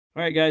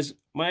All right, guys,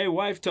 my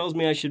wife tells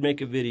me I should make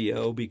a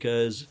video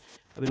because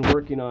I've been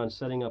working on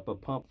setting up a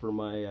pump for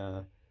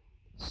my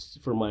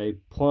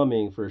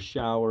plumbing for a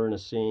shower and a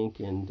sink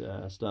and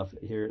stuff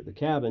here at the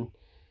cabin.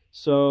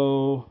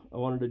 So I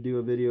wanted to do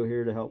a video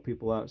here to help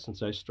people out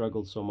since I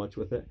struggled so much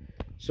with it.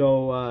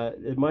 So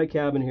in my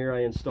cabin here,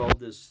 I installed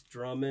this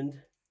Drummond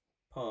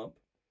pump.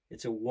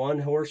 It's a 1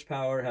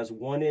 horsepower, has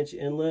 1-inch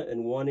inlet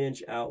and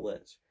 1-inch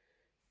outlets.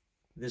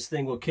 This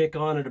thing will kick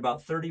on at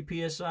about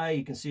 30 psi.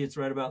 You can see it's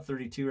right about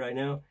 32 right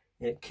now.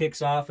 And it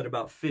kicks off at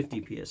about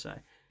 50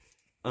 psi.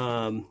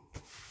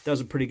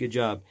 Does a pretty good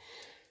job.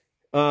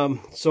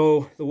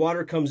 So the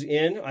water comes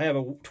in. I have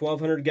a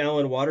 1,200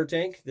 gallon water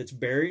tank that's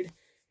buried,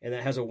 and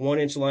that has a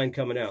 1-inch line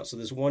coming out. So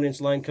this 1-inch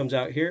line comes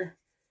out here,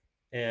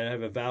 and I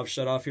have a valve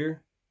shut off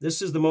here.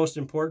 This is the most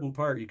important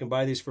part. You can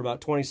buy these for about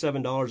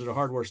 $27 at a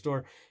hardware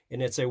store,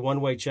 and it's a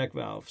one-way check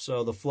valve.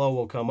 So the flow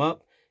will come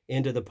up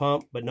into the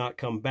pump, but not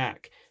come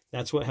back.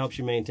 That's what helps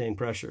you maintain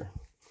pressure.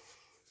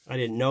 I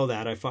didn't know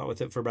that. I fought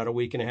with it for about a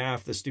week and a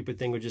half. The stupid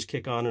thing would just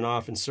kick on and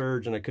off and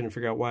surge, and I couldn't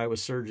figure out why it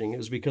was surging. It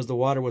was because the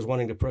water was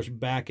wanting to push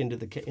back into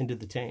the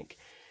tank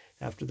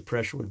after the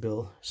pressure would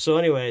build. So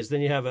anyways,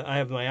 then I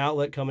have my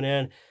outlet coming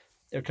in.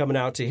 They're coming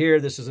out to here.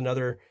 This is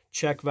another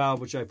check valve,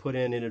 which I put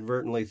in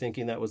inadvertently,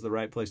 thinking that was the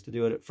right place to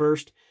do it at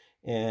first,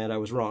 and I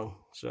was wrong.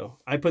 So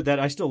I put that.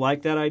 I still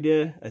like that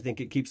idea. I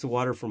think it keeps the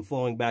water from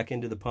flowing back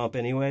into the pump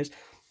anyways,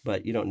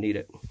 but you don't need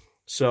it.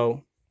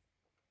 So,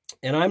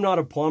 and I'm not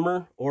a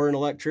plumber or an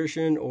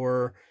electrician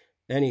or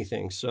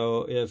anything.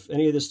 So if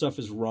any of this stuff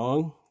is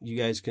wrong, you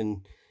guys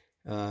can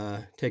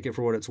take it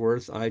for what it's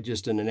worth. I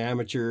just am an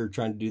amateur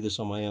trying to do this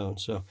on my own.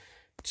 So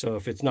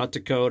if it's not to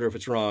code or if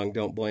it's wrong,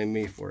 don't blame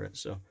me for it.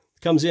 So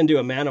it comes into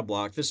a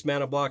Manabloc. This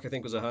Manabloc I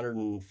think was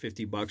 $150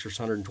 or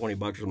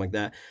 $120 or something like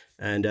that.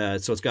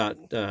 And so it's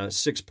got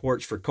 6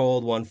 ports for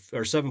cold,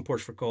 7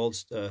 ports for cold,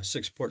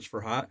 6 ports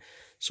for hot.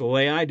 So the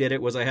way I did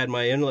it was I had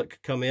my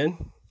inlet come in.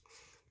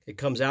 It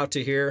comes out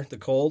to here, the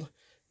cold.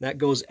 That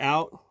goes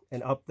out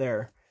and up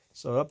there.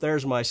 So up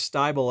there's my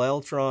Stibel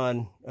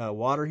Eltron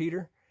water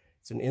heater.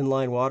 It's an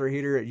inline water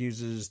heater. It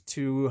uses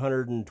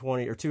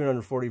 220 or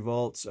 240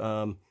 volts.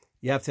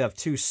 You have to have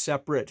 2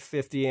 separate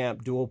 50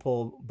 amp dual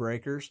pole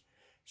breakers.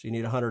 So you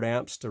need 100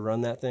 amps to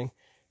run that thing.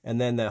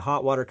 And then the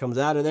hot water comes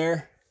out of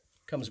there,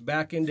 comes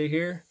back into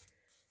here,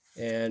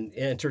 and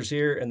enters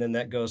here, and then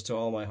that goes to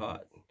all my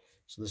hot.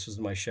 So this is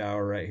my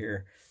shower right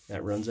here.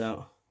 That runs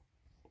out.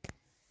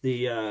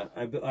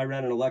 I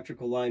ran an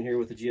electrical line here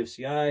with the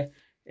GFCI,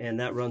 and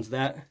that runs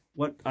that.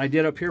 What I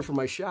did up here for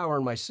my shower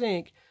and my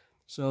sink,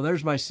 so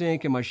there's my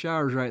sink and my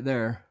shower's right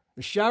there.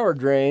 The shower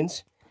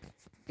drains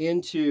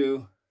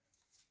into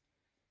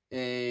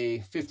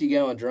a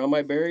 50-gallon drum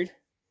I buried,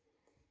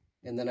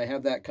 and then I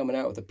have that coming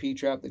out with a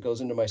P-trap that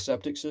goes into my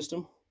septic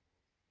system.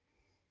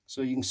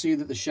 So you can see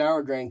that the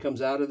shower drain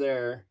comes out of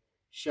there,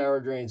 shower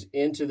drains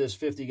into this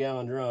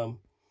 50-gallon drum.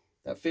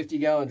 That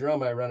 50-gallon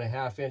drum, I run a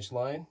 1/2-inch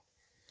line.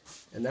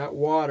 And that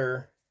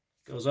water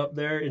goes up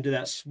there into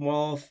that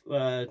small,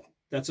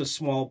 that's a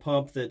small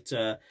pump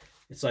that,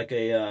 it's like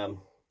a,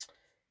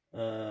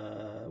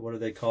 what do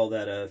they call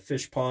that? A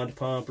fish pond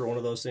pump or one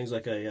of those things,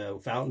 like a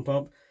fountain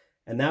pump.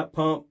 And that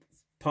pump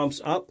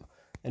pumps up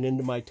and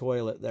into my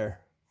toilet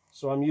there.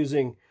 So I'm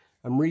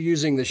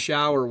reusing the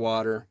shower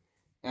water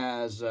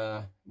as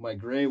my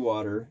gray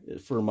water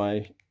for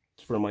my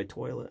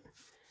toilet.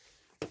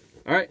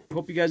 All right,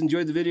 hope you guys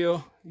enjoyed the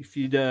video. If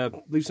you'd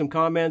leave some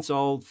comments,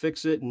 I'll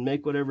fix it and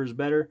make whatever's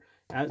better,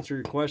 answer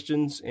your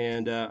questions.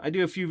 And I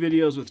do a few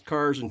videos with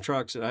cars and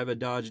trucks, and I have a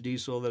Dodge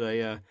diesel that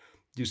I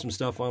do some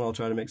stuff on. I'll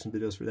try to make some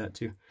videos for that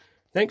too.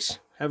 Thanks.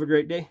 Have a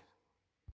great day.